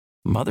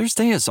Mother's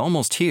Day is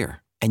almost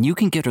here, and you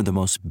can get her the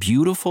most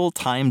beautiful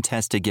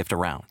time-tested gift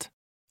around.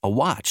 A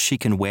watch she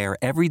can wear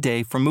every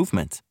day from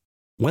Movement.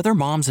 Whether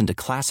mom's into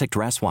classic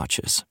dress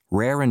watches,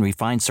 rare and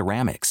refined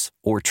ceramics,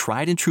 or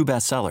tried and true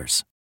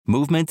bestsellers,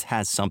 Movement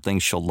has something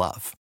she'll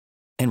love.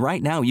 And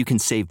right now you can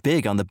save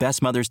big on the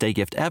best Mother's Day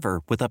gift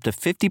ever with up to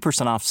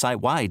 50% off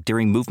site-wide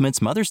during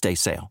Movement's Mother's Day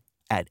sale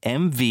at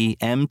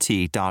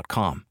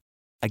mvmt.com.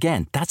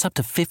 Again, that's up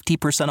to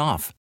 50%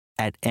 off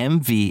at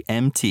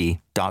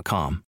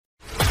mvmt.com.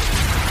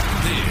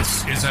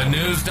 This is a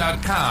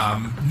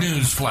News.com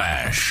news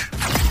flash.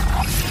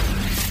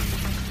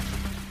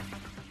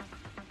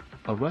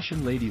 A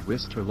Russian lady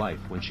risked her life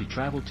when she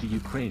traveled to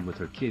Ukraine with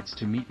her kids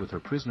to meet with her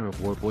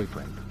prisoner-of-war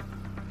boyfriend.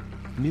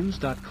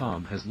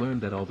 News.com has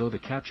learned that although the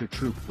captured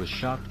troop was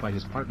shocked by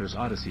his partner's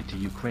odyssey to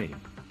Ukraine,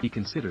 he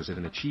considers it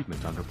an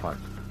achievement on her part.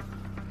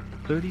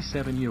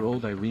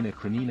 37-year-old Irina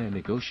Krenina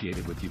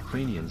negotiated with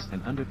Ukrainians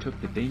and undertook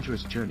the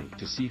dangerous journey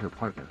to see her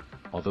partner,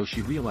 although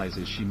she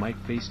realizes she might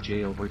face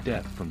jail or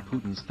death from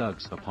Putin's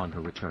thugs upon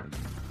her return.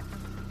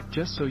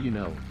 "Just so you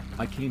know,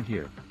 I came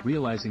here,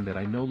 realizing that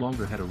I no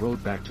longer had a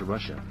road back to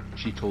Russia,"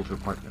 she told her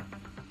partner.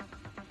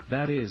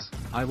 "That is,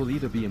 I will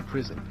either be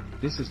imprisoned,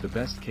 this is the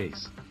best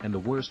case, and the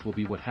worst will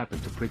be what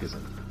happened to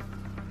Prigozhin.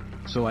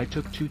 So I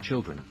took 2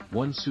 children,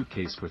 1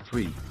 suitcase for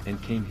 3,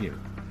 and came here.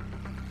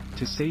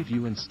 To save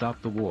you and stop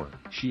the war,"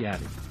 she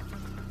added.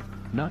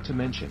 Not to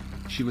mention,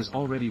 she was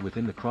already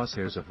within the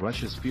crosshairs of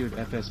Russia's feared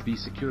FSB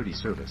security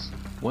service,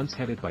 once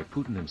headed by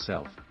Putin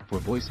himself, for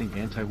voicing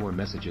anti-war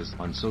messages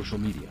on social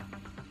media.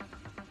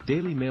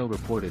 Daily Mail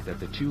reported that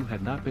the two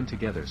had not been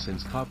together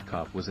since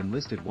Kovtkov was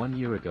enlisted 1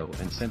 year ago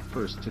and sent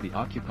first to the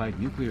occupied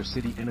nuclear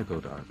city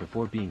Energodar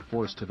before being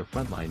forced to the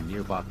front line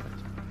near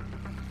Bakhmut.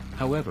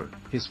 However,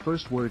 his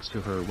first words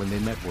to her when they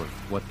met were,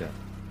 "What the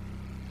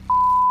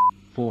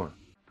for?"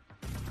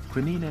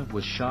 Krenina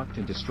was shocked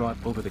and distraught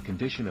over the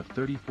condition of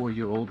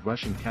 34-year-old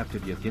Russian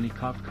captive Yevgeny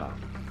Kovtkov,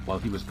 while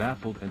he was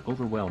baffled and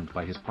overwhelmed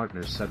by his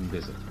partner's sudden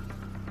visit.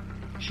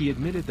 She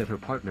admitted that her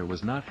partner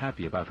was not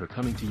happy about her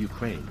coming to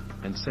Ukraine,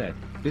 and said,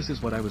 "This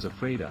is what I was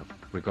afraid of,"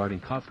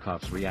 regarding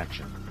Kovtkov's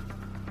reaction.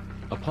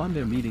 Upon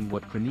their meeting,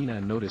 what Krenina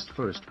noticed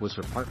first was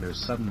her partner's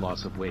sudden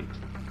loss of weight.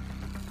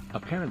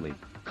 Apparently,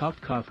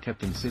 Kovtkov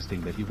kept insisting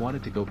that he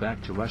wanted to go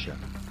back to Russia,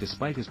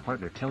 despite his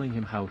partner telling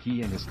him how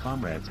he and his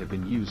comrades had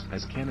been used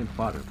as cannon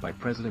fodder by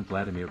President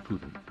Vladimir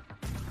Putin.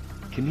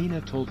 Krenina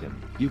told him,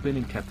 "You've been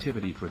in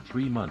captivity for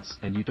 3 months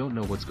and you don't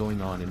know what's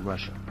going on in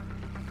Russia.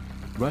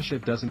 Russia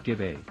doesn't give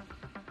a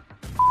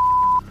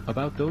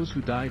about those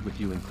who died with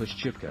you in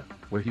Klishchivka,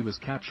 where he was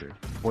captured,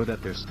 or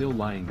that they're still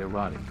lying there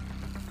rotting.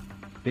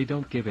 They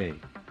don't give a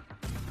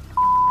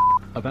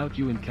about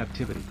you in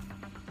captivity."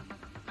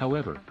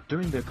 However,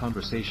 during their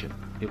conversation,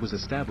 it was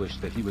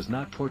established that he was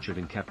not tortured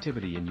in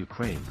captivity in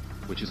Ukraine,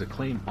 which is a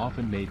claim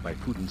often made by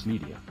Putin's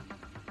media.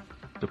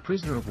 The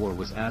prisoner of war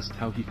was asked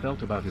how he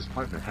felt about his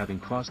partner having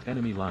crossed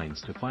enemy lines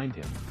to find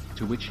him,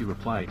 to which he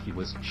replied he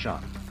was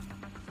shocked.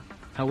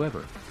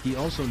 However, he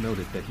also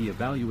noted that he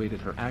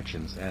evaluated her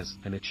actions as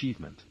an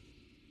achievement.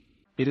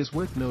 It is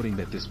worth noting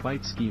that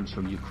despite schemes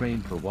from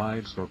Ukraine for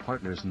wives or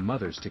partners and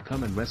mothers to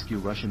come and rescue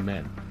Russian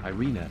men,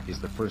 Irina is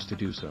the first to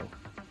do so.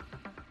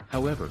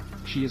 However,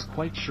 she is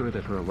quite sure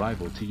that her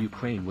arrival to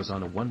Ukraine was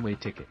on a one-way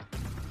ticket.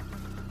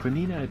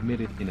 Krenina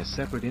admitted in a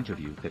separate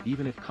interview that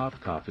even if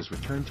Kovtkov is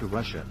returned to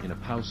Russia in a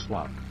POW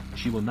swap,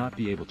 she will not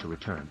be able to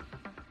return.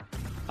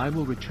 "I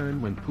will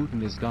return when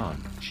Putin is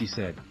gone," she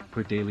said,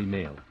 per Daily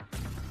Mail.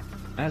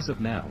 As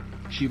of now,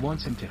 she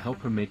wants him to help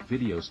her make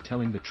videos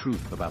telling the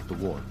truth about the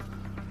war.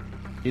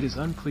 It is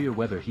unclear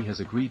whether he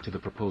has agreed to the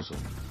proposal.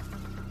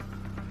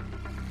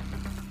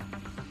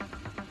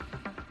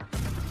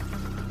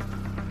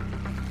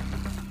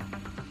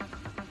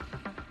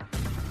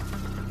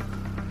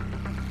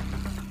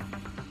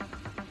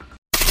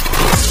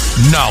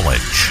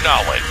 Knowledge.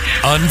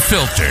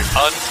 Unfiltered.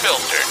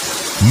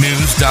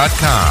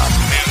 News.com.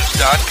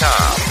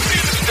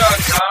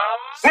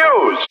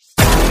 News.